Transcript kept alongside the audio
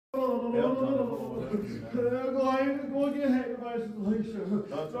Go get ahead of isolation.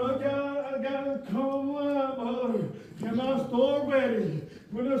 So I got to come get my storm ready.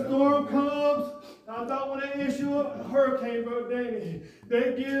 When the storm comes, I thought when they issue a hurricane, Brother Danny,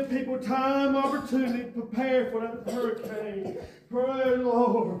 they give people time, opportunity to prepare for that hurricane. Praise the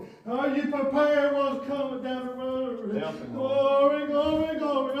Lord. Are you prepared what's coming down the road? Glory, glory,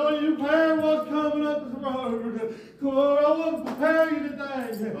 glory. Are you prepared what's coming up the road? Glory, I want to prepare you today.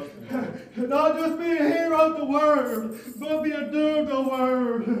 Not just be a hearer of the word, but be a doer of the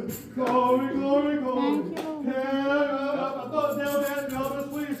word. Glory, glory, glory. I thought down there in all this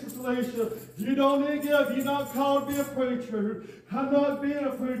week, Sister Alicia, you don't need to give. You're not called to be a preacher. I'm not being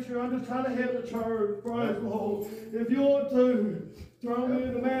a preacher. I'm just trying to help the church. Praise the Lord. If you want to, throw me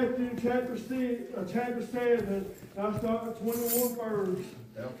into Matthew chapter 7. I start at 21 verse.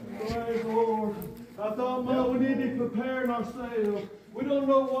 Praise the Lord. I thought, we need to be preparing ourselves. We don't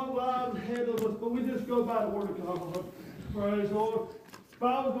know what lies ahead of us, but we just go by the word of God. Praise the Lord.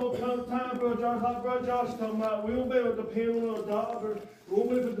 Bible's going to come time, Brother Josh, like Brother Josh talking about. We won't be able to depend on a doctor. We won't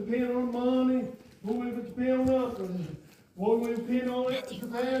be able to depend on money. We won't be able to depend on nothing. What we depend on it,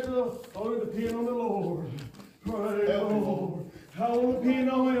 only depend on the Lord. Praise the Lord. I want to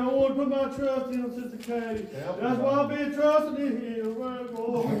depend on Him. I want to put my trust in Him, Sister Katie. That's why I've been trusting in Him. Praise the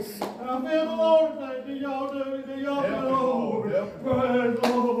Lord. I feel the Lord today. Do y'all do it? Do y'all feel the Lord? Praise the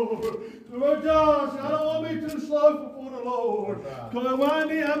Lord. Brother Josh, I don't want to be too slow before the Lord. Because I might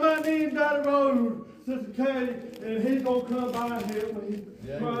need Him down the road, Sister Katie, and He's going to come by and help me.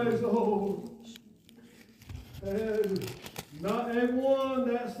 Praise the Lord. And not everyone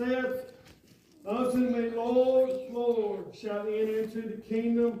that saith unto me, Lord, Lord, shall enter into the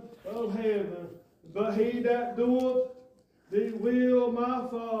kingdom of heaven, but he that doeth the will of my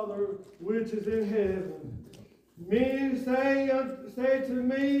Father which is in heaven. Many say to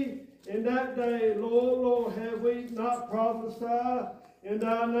me in that day, Lord, Lord, have we not prophesied in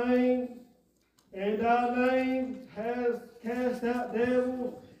thy name? And thy name has cast out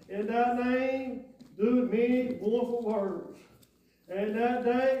devils, in thy name do many wonderful works. And that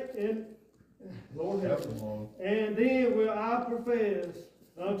day, Lord help me. And then will I profess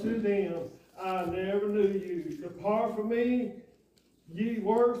unto them, I never knew you. Depart from me, ye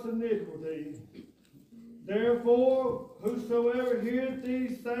works of iniquity. Therefore, whosoever heareth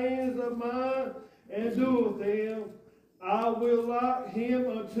these sayings of mine and doeth them, I will like him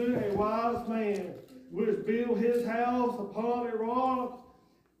unto a wise man, which built his house upon a rock.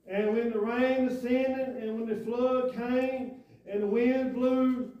 And when the rain descended, and when the flood came, and the wind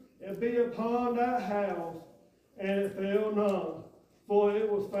blew, and beat upon that house, and it fell not, for it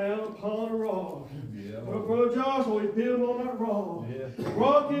was found upon a rock. But Brother Joshua, he's building on that rock.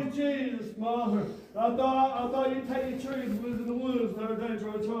 Rock is Jesus, Mother. I thought you'd take your trees and was in the woods the other day,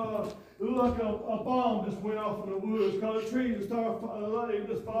 Brother Josh. It looked like a bomb just went off in the woods, because the trees just started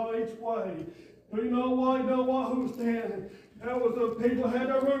just fall each way. But you know what? Who was standing? That was the people had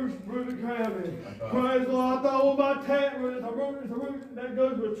their roots rooted grounded. Praise the Lord. I thought, my taproot is a root that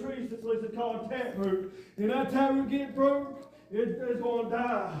goes to a tree, so it's called taproot. And that taproot get broke, it's going to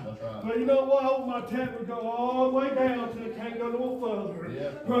die. Right. But you know what? I want my taproot to go all the way down till it can't go no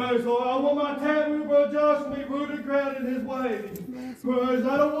further. Praise the Lord. I want my taproot, Brother Josh, to be rooted grounded in His ways. Praise.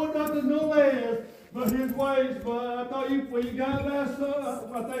 I don't want nothing no less but His ways. But I thought when you got last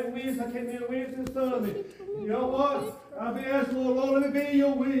Sunday, I think Wednesday, I can't remember Wednesday, Sunday. You know what? I'll be asking the Lord, let me be in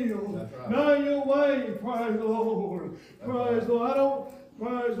your will. Not in your way. Praise the Lord. Praise the Lord.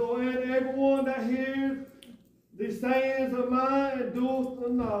 Praise the Lord. And everyone that hears the sayings of mine and doeth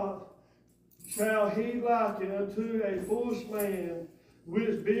them not, shall he liken unto a foolish man,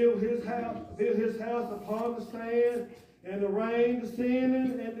 which built his house upon the sand, and the rain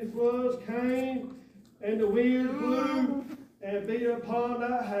descended, and the floods came, and the winds blew, and beat upon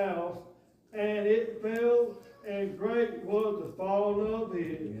that house, and it fell, and great was the fall of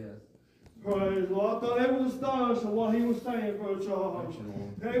it. Praise the Lord. I thought they was astonished at what he was saying, Brother Charles.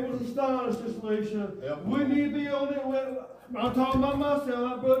 They was astonished, Sister Alicia. We need to be on it. I'm talking about myself,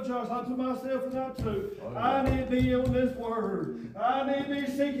 like Brother Josh. I put myself in that too. I need to be on this word. I need to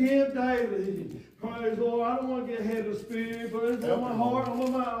be seeking Him daily. Praise the Lord. I don't want to get ahead of the Spirit, but it's on my heart. I'm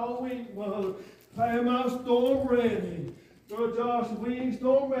on my all week, Mother. I am my storm ready. Brother Josh, if we ain't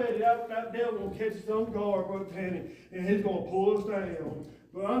storm ready, that devil going to catch us on guard, Brother Tanny, and he's going to pull us down.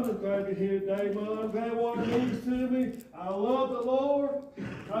 But I'm just glad you're here today, Mother. I'm glad what it means to me. I love the Lord.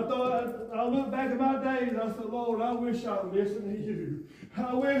 I look back at my days. I said, Lord, I wish I listened to you.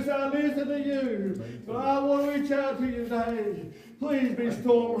 I wish I listened to you. But I want to reach out to you today. Please be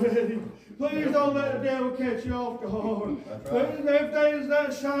storm ready. Please don't let the devil catch you off guard. Everything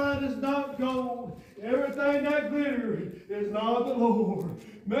that shine is not gold. Everything that glitters is not the Lord.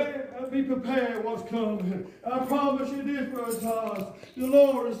 Man, be prepared what's coming. I promise you this, Brother Josh. The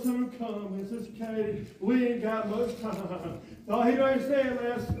Lord is soon coming. Sister Katie, we ain't got much time. So he already said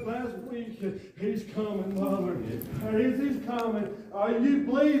last week, he's coming, Mother. He's coming. Are you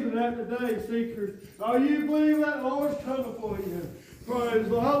believing that today, seekers? Are you believing that the Lord's coming for you? Praise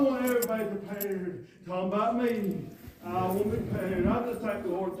the Lord. I want everybody prepared. Talking about me. I want to be prepared. I just thank the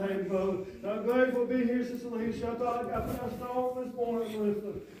Lord. Thank you, brother. I'm grateful to be here, Sister Alicia. I thought I got that song this morning,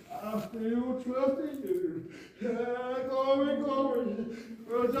 Melissa. I still trust in you. Yeah, glory, glory.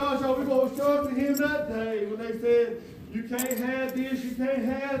 Brother Joshua, we're going to trust in him that day when they said, you can't have this, you can't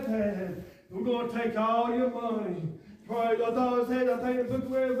have that. We're going to take all your money. Praise. I thought I said, I think the book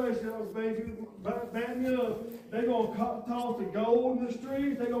of Revelation, I was making back me up. They're going to toss the gold in the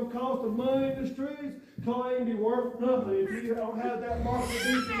streets. They're going to cost the money in the streets. So it ain't be worth nothing. If you don't have that mark of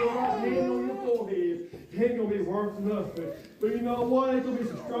beast in your right hand on your forehead, it ain't going to be worth nothing. But you know what? It's going to be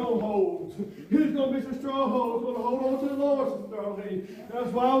some strongholds. There's going to be some strongholds. Going to hold on to the Lord, Sister Darlene. That's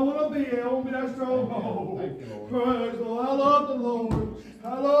why I want to be. I want to be that stronghold. Praise the Lord. I love the Lord. I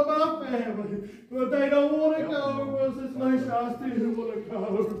love my family. But they don't want to go. Well, Sister Lisa, I still want to go.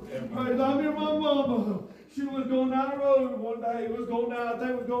 Praise I remember my mama. She was going down the road one day. It was going down, I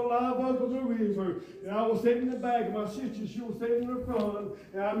think it was going Live Oak on the river. And I was sitting in the back, and my sister, she was sitting in the front.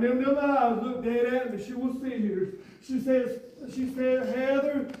 And I remember them eyes looked dead at me. She was serious. She said,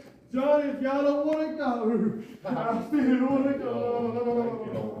 Heather, Johnny, if y'all don't want to go, I still want to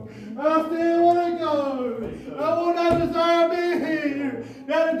go. I still want to go. I want that desire being here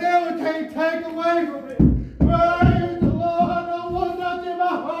that the devil can't take away from me. Praise the Lord. I don't want nothing in my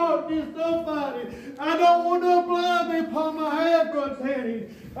heart against somebody. I don't want no blood be upon my head, Brother Teddy.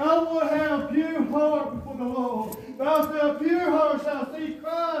 I want to have a pure heart before the Lord. Thou shalt a pure heart shall see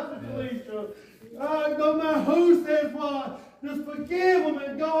Christ, Sister Alicia. No matter who says what, just forgive them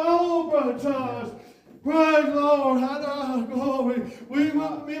and go on, Brother Charles. Praise the Lord. Glory. Me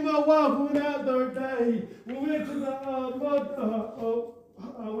and my wife went out the other day. We went to the what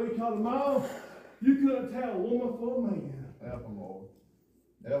do you call it, mall. You couldn't tell a woman from a man. Help them, Lord.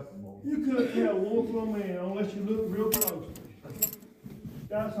 Help them, Lord. You couldn't tell a woman from a man unless you looked real closely.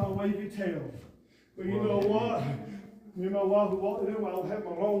 That's the way you could tell. But you know what? Me and my wife walked in, I had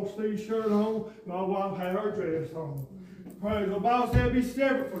my long sleeve shirt on. My wife had her dress on. Praise the Bible said, be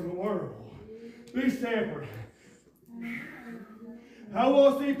separate from the world. Be separate. I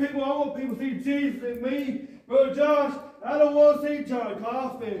want to see people, I want people to see Jesus in me. Brother Josh, I don't want to see John, because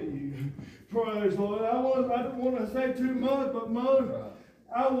I'll fail you. Praise the Lord. I don't want to say too much, but Mother,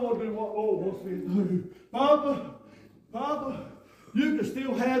 I want to do what the Lord wants me to do. Papa, you can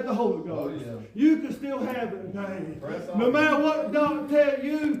still have the Holy Ghost. Oh, yeah. You can still have it today. No matter what the doctor tells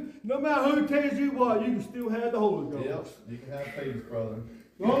you, no matter who tells you what, you can still have the Holy Ghost. Yep, you can have peace, brother.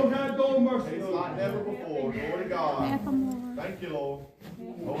 Lord God, go mercy. It's like never before. Glory to God. Thank you, Lord.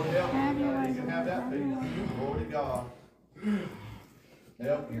 Lord, help me. You can have that peace. Glory to God.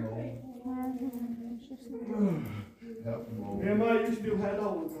 Help me, Lord. Help me, Lord. Nehemiah, you still have the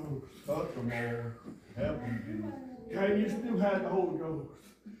Holy Ghost. Touch them, Lord. Help me, Jesus. Okay, you still have the Holy Ghost.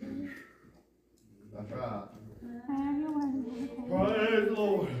 That's right. Praise the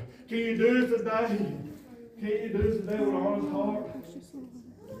Lord. Can you do this today? Can you do this today with an honest heart?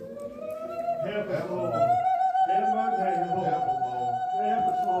 Help us, Lord. Help our day, Lord. Help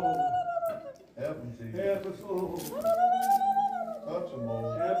us, Lord. Help them, Jesus. Help us, Lord. Touch them,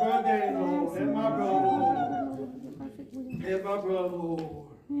 Lord. Help our day, Lord. Help my brother, Lord. Help my brother, Lord.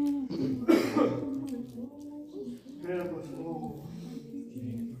 Help us, Lord.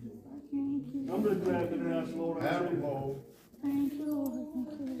 I'm just glad to ask, Lord. Help them, Lord. Thank you, Lord.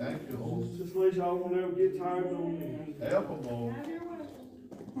 Thank you, Lord. Just let y'all won't ever get tired of me. Help them, Lord.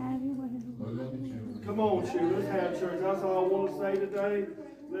 Have your way, Lord. Come on, children. Let's have church. That's all I want to say today.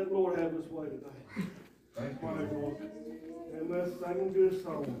 Let the Lord have his way today. Thank you, Praise the Lord. Lord. And let's sing good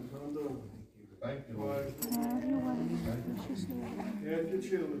songs. I'm done. Thank you, Lord. Praise. Have your way, precious Lord. Help your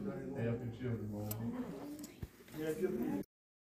children today, Lord. Help your children, Lord. Help your people.